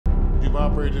we've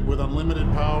operated with unlimited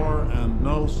power and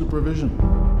no supervision.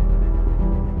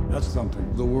 That's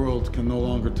something the world can no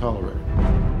longer tolerate.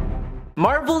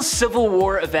 Marvel's Civil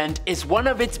War event is one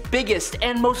of its biggest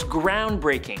and most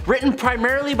groundbreaking. Written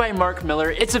primarily by Mark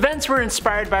Millar, its events were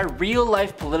inspired by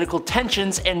real-life political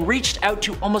tensions and reached out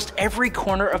to almost every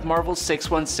corner of Marvel's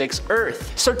 616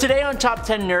 Earth. So today on Top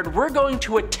 10 Nerd, we're going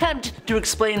to attempt to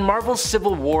explain Marvel's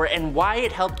Civil War and why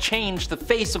it helped change the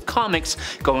face of comics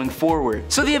going forward.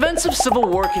 So the events of Civil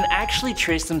War can actually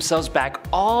trace themselves back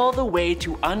all the way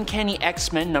to Uncanny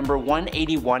X-Men number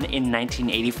 181 in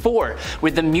 1984,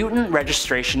 with the Mutant Registration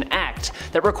Act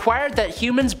that required that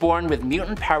humans born with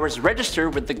mutant powers register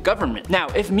with the government. Now,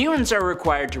 if mutants are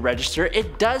required to register,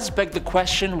 it does beg the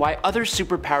question why other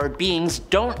superpowered beings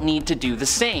don't need to do the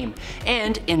same.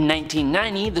 And in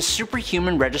 1990, the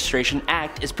Superhuman Registration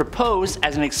Act is proposed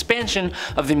as an expansion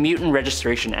of the Mutant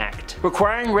Registration Act,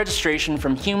 requiring registration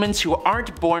from humans who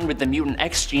aren't born with the mutant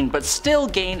X gene but still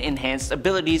gain enhanced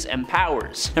abilities and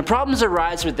powers. Now, problems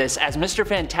arise with this as Mr.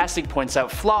 Fantastic points out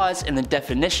flaws in the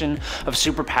definition of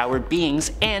superpowered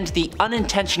beings and the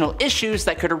unintentional issues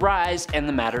that could arise, and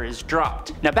the matter is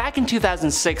dropped. Now, back in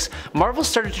 2006, Marvel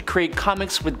started to create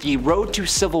comics with the Road to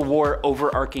Civil War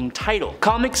overarching title.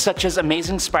 Comics such as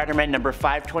Amazing Spider-Man number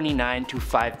 529 to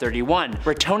 531,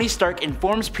 where Tony Stark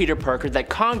informs Peter Parker that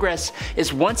Congress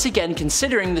is once again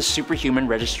considering the Superhuman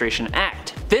Registration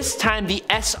Act. This time, the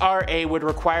SRA would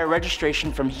require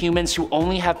registration from humans who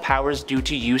only have powers due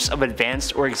to use of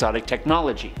advanced or exotic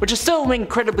technology, which is still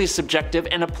incredibly subjective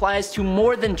and applies to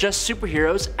more than just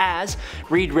superheroes, as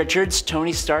Reed Richards,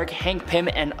 Tony Stark, Hank Pym,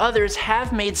 and others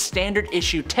have made standard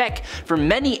issue tech for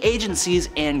many agencies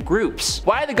and groups.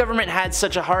 Why the government had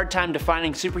such a hard time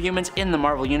defining superhumans in the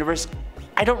Marvel Universe,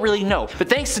 I don't really know, but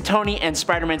thanks to Tony and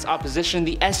Spider-Man's opposition,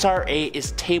 the SRA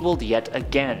is tabled yet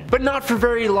again. But not for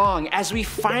very long, as we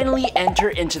finally enter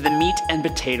into the meat and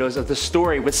potatoes of the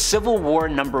story with Civil War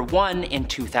number 1 in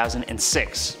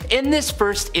 2006. In this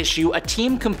first issue, a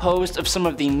team composed of some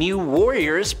of the new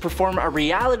Warriors perform a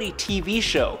reality TV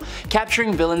show,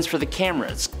 capturing villains for the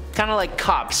cameras. Kinda like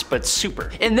Cops, but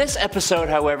super. In this episode,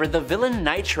 however, the villain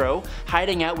Nitro,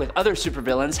 hiding out with other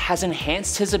supervillains, has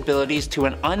enhanced his abilities to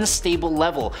an unstable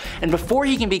level, and before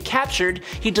he can be captured,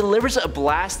 he delivers a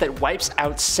blast that wipes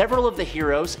out several of the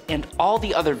heroes and all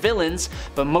the other villains,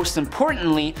 but most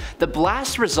importantly, the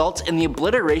blast results in the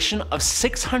obliteration of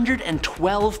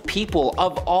 612 people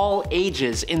of all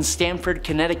ages in Stamford,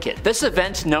 Connecticut. This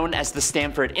event, known as the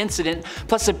Stamford Incident,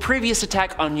 plus a previous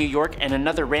attack on New York and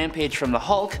another rampage from the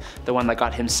Hulk, the one that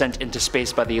got him sent into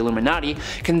space by the Illuminati,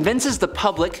 convinces the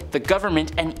public, the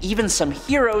government, and even some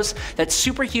heroes that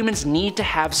superhumans need to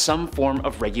have some form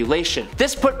of regulation.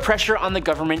 This put pressure on the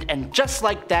government, and just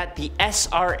like that, the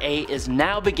SRA is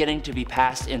now beginning to be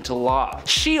passed into law.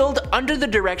 S.H.I.E.L.D., under the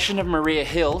direction of Maria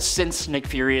Hill, since Nick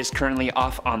Fury is currently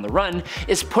off on the run,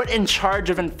 is put in charge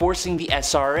of enforcing the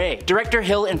SRA. Director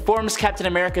Hill informs Captain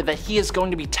America that he is going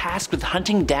to be tasked with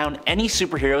hunting down any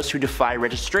superheroes who defy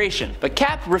registration, but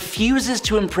Cap refuses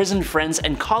to imprison friends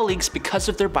and colleagues because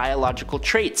of their biological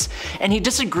traits, and he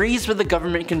disagrees with the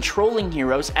government controlling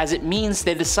heroes as it means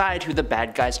they decide who the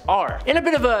bad guys are. In a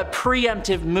bit of a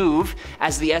preemptive move,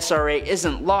 as the SRA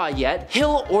isn't law yet,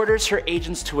 Hill orders her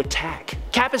agents to attack.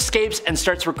 Cap escapes and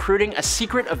starts recruiting a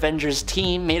secret Avengers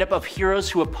team made up of heroes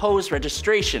who oppose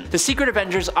registration. The Secret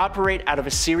Avengers operate out of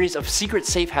a series of secret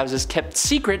safe houses kept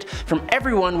secret from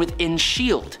everyone within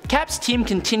S.H.I.E.L.D. Cap's team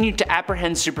continued to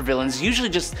apprehend supervillains, usually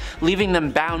just leaving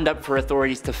them bound up for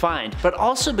authorities to find, but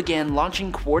also began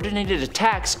launching coordinated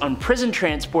attacks on prison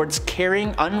transports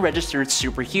carrying unregistered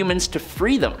superhumans to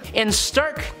free them. In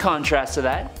stark contrast to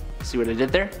that, see what I did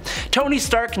there? Tony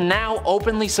Stark now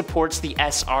openly supports the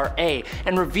SRA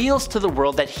and reveals to the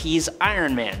world that he's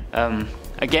Iron Man.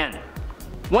 Again.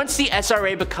 Once the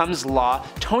SRA becomes law,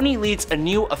 Tony leads a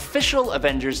new official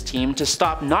Avengers team to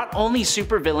stop not only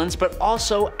supervillains but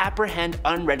also apprehend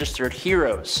unregistered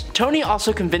heroes. Tony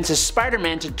also convinces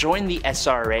Spider-Man to join the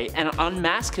SRA and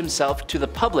unmask himself to the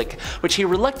public, which he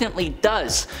reluctantly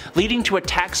does, leading to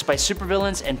attacks by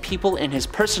supervillains and people in his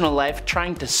personal life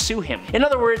trying to sue him. In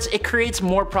other words, it creates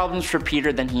more problems for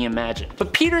Peter than he imagined.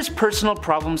 But Peter's personal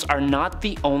problems are not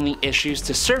the only issues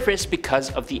to surface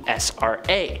because of the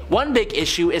SRA. One big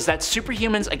issue issue is that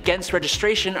superhumans against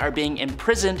registration are being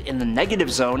imprisoned in the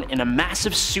negative zone in a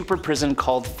massive super prison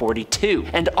called 42,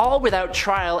 and all without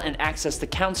trial and access to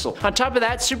counsel. On top of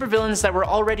that, supervillains that were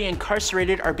already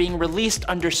incarcerated are being released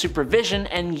under supervision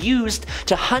and used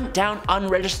to hunt down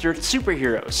unregistered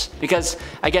superheroes. Because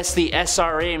I guess the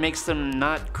SRA makes them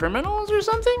not criminals or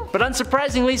something? But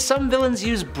unsurprisingly, some villains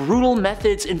use brutal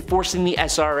methods enforcing the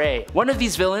SRA. One of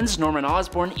these villains, Norman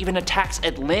Osborn, even attacks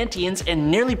Atlanteans and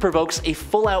nearly provokes a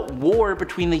full-out war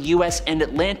between the US and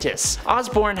Atlantis.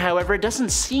 Osborn, however, doesn't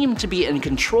seem to be in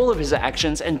control of his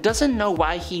actions and doesn't know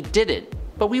why he did it.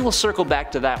 But we will circle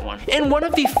back to that one. In one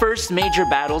of the first major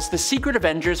battles, the Secret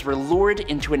Avengers were lured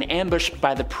into an ambush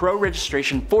by the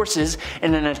pro-registration forces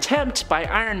in an attempt by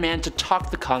Iron Man to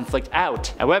talk the conflict out.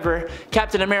 However,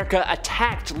 Captain America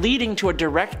attacked, leading to a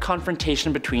direct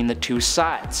confrontation between the two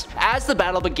sides. As the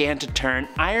battle began to turn,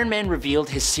 Iron Man revealed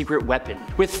his secret weapon.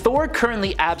 With Thor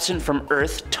currently absent from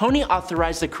Earth, Tony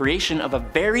authorized the creation of a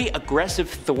very aggressive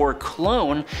Thor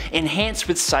clone enhanced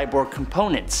with cyborg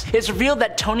components. It's revealed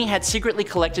that Tony had secretly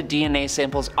collected DNA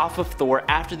samples off of Thor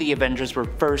after the Avengers were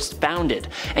first founded,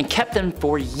 and kept them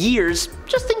for years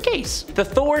just in case. The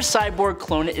Thor cyborg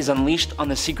clone is unleashed on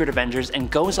the Secret Avengers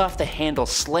and goes off the handle,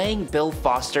 slaying Bill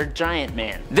Foster, Giant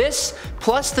Man. This,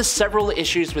 plus the several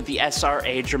issues with the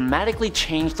SRA, dramatically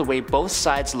changed the way both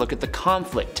sides look at the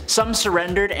conflict. Some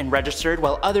surrendered and registered,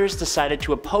 while others decided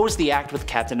to oppose the act with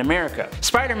Captain America.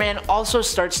 Spider-Man also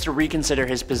starts to reconsider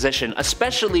his position,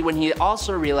 especially when he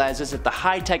also realizes that the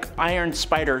high-tech Iron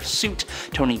Spider suit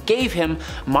Tony gave him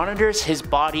monitors his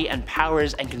body and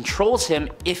powers and controls him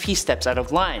if he steps out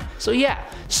of line. So yeah,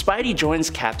 Spidey joins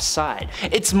Cap's side.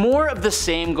 It's more of the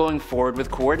same going forward,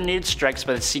 with coordinated strikes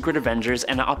by the Secret Avengers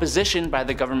and opposition by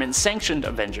the government-sanctioned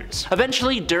Avengers.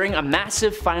 Eventually, during a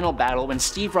massive final battle when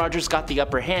Steve Rogers got the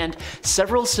upper hand,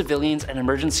 several civilians and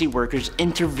emergency workers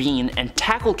intervene and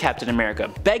tackle Captain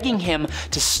America, begging him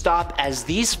to stop as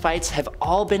these fights have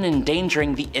all been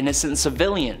endangering the innocent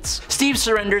civilians. Steve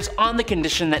surrenders on the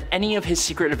condition that any of his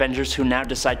Secret Avengers who now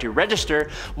decide to register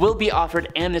will be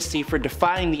offered amnesty for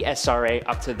defying the SRA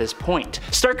up to this point.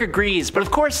 Stark agrees, but of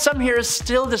course some heroes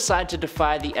still decide to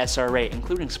defy the SRA,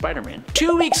 including Spider-Man.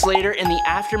 2 weeks later, in the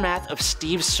aftermath of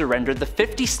Steve's surrender, the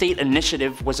 50-state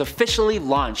initiative was officially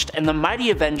launched, and the mighty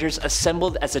Avengers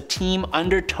assembled as a team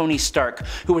under Tony Stark,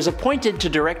 who was appointed to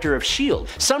Director of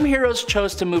S.H.I.E.L.D. Some heroes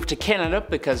chose to move to Canada,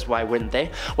 because why wouldn't they,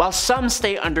 while some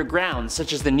stay underground,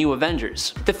 such as the New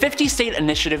Avengers. The 50-state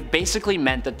initiative basically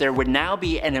meant that there would now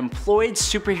be an employed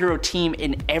superhero team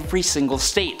in every single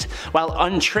state, while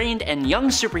untrained and young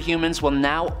superhumans will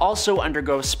now also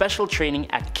undergo special training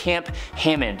at Camp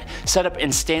Hammond, set up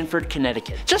in Stamford,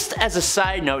 Connecticut. Just as a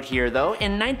side note here though,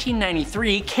 in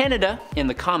 1993, Canada, in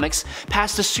the comics,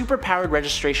 passed a Superpowered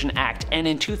Registration Act, and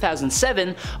in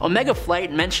 2007, Omega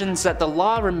Flight mentions that the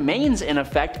law remains in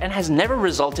effect and has never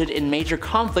resulted in major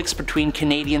conflicts between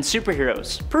Canadian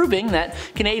superheroes, proving that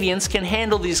Canadians can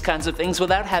handle these kinds of things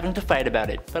without having to fight about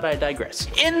it, but I digress.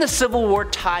 In the Civil War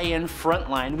tie-in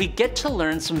Frontline, we get to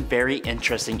learn some very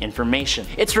interesting information.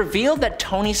 It's revealed that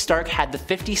Tony Stark had the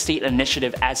 50-state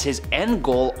initiative as his end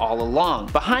goal all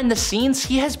along. Behind the scenes,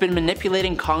 he has been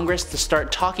manipulating Congress to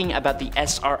start talking about the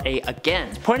SRA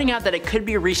again, pointing out that it could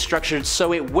be restructured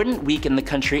so it wouldn't weaken the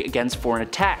country against foreign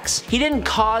attacks. He didn't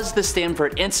cause the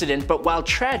Stamford incident, but while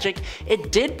tragic,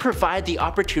 it did provide the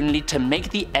opportunity to make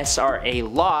the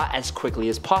SRA law as quickly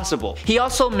as possible. He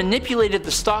also manipulated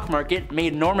the stock market,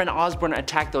 made Norman Osborn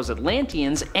attack those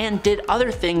Atlanteans, and did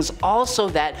other things all so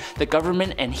that the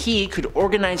government and he could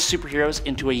organize superheroes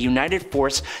into a united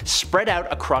force spread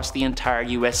out across the entire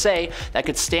USA that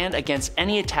could stand against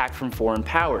any attack from foreign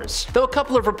powers. Though a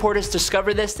couple of reporters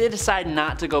discover this, they decide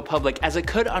not to go public as it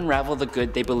could unravel the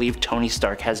good they believe Tony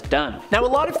Stark has done. Now, a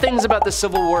lot of things about the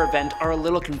Civil War event are a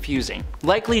little confusing,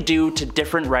 likely due to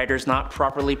different writers not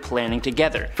properly planning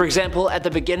together. For example, at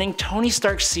the beginning, Tony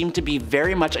Stark seemed to be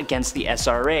very much against the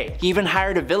SRA. He even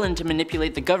hired a villain to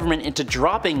manipulate the government into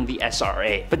dropping the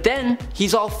SRA. But then,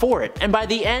 he's all for it, and by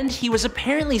the end, he was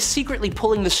apparently secretly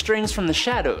pulling the strings from the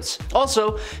shadows.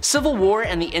 Also, Civil War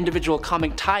and the individual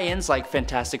comic tie-ins like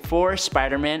Fantastic Four,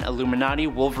 Spider-Man, Illuminati,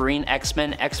 Wolverine,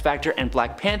 X-Men, X-Factor, and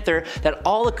Black Panther that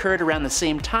all occurred around the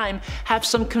same time have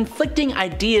some conflicting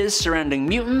ideas surrounding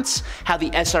mutants, how the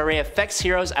SRA affects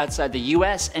heroes outside the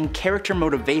US, and character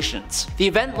motivations. The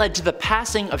event led to the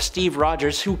passing of Steve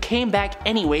Rogers, who came back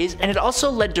anyways, and it also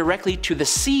led directly to the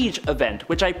Siege event,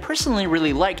 which I personally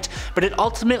really liked, but it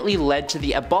ultimately led to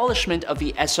the abolishment of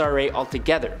the SRA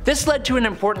altogether. This led to an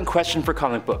important question for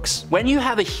comic books. When you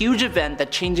have a huge event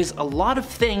that changes a lot of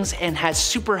things and has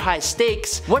super high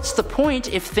stakes, what's the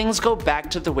point if things go back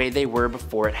to the way they were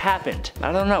before it happened?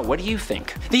 I don't know, what do you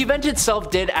think? The event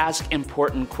itself did ask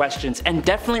important questions and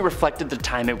definitely reflected the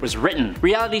time it was written.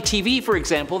 Reality TV, for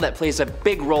example, that plays a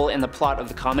big role in the plot of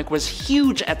the comic, was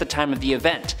huge at the time of the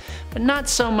event, but not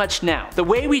so much now. The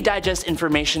way we digest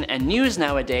information and news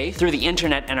nowadays, through the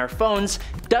internet and our phones,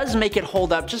 does make it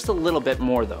hold up just a little bit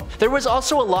more though. There was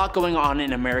also a lot going on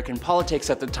in American politics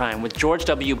at the time, with George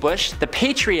W. Bush, the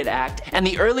Patriot Act, and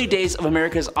the early days of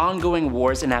America's ongoing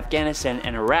wars in Afghanistan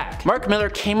and Iraq. Mark Millar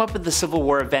came up with the Civil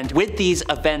War event with these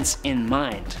events in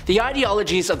mind. The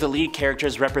ideologies of the lead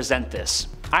characters represent this.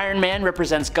 Iron Man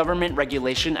represents government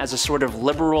regulation as a sort of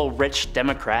liberal, rich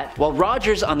Democrat, while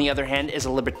Rogers, on the other hand, is a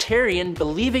libertarian,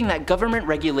 believing that government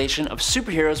regulation of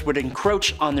superheroes would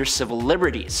encroach on their civil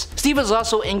liberties. Steve is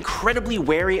also incredibly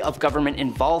wary of government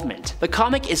involvement. The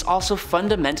comic is also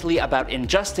fundamentally about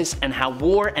injustice and how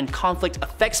war and conflict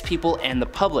affects people and the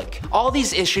public. All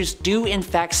these issues do in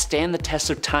fact stand the test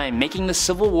of time, making the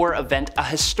Civil War event a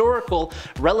historical,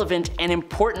 relevant, and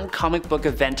important comic book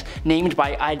event named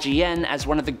by IGN as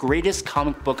one of the greatest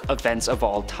comic book events of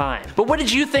all time. But what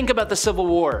did you think about the Civil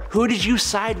War? Who did you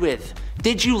side with?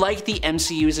 Did you like the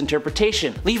MCU's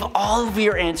interpretation? Leave all of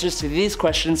your answers to these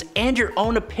questions and your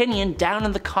own opinion down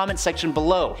in the comment section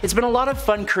below. It's been a lot of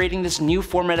fun creating this new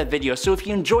format of video, so if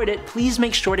you enjoyed it, please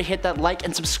make sure to hit that like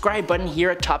and subscribe button here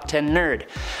at Top 10 Nerd.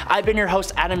 I've been your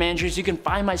host, Adam Andrews. You can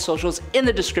find my socials in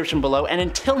the description below, and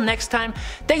until next time,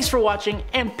 thanks for watching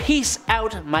and peace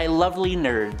out, my lovely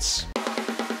nerds.